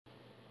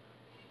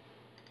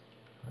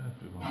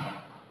everyone.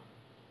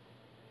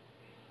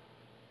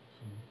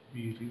 So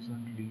we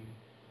recently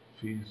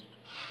faced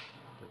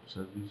that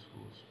service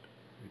host.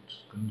 It's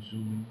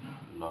consuming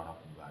a lot of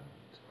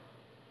bandwidth.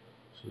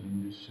 So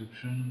in this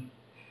section,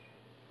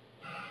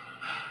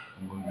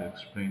 I'm going to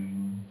explain you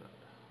that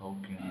how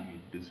can we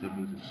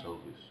disable this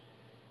service.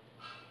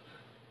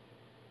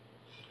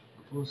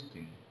 The first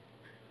thing,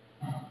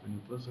 when you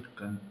press the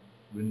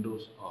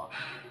Windows R,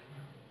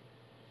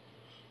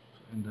 so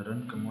in the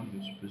run command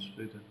you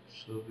specify that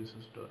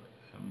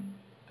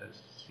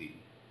services.msc.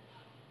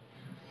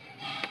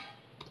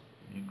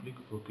 When you click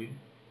OK,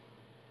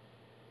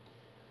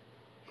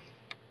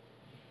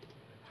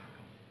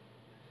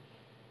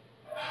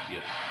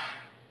 yes,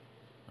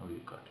 now you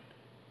got it.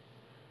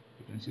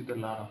 You can see the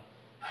lot of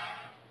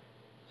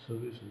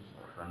services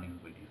are running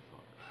by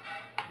default.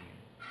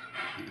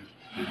 Please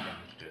click on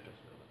the status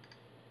level.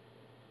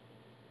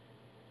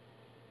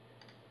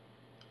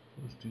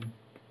 First thing,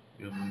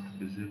 we are going to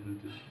disable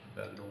this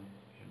background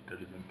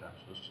intelligent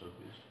transfer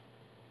service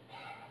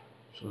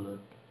so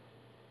that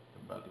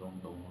the background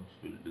downloads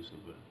will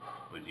disable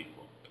by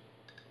default.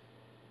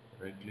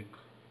 Right click,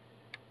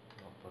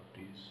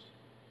 properties,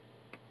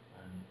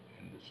 and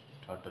in the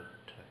starter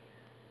tab,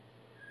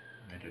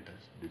 make it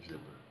as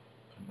disable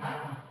and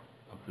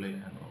apply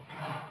and OK.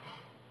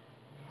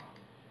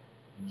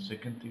 And the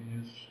second thing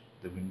is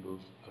the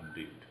Windows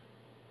update.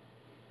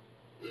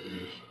 When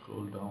you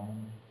scroll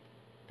down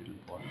till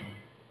bottom,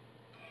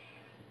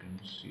 you can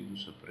see the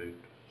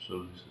separate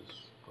services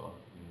called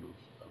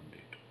Windows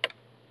Update.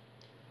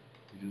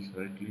 You just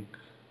right click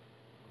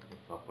on the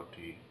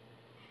property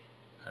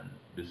and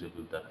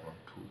disable that one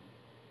too.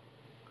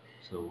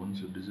 So once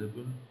you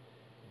disable,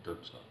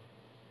 that's all.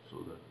 So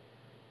that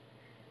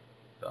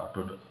the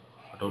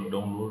auto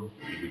download will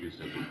be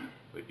disabled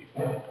by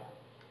default.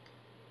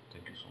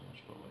 Thank you so much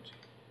for watching.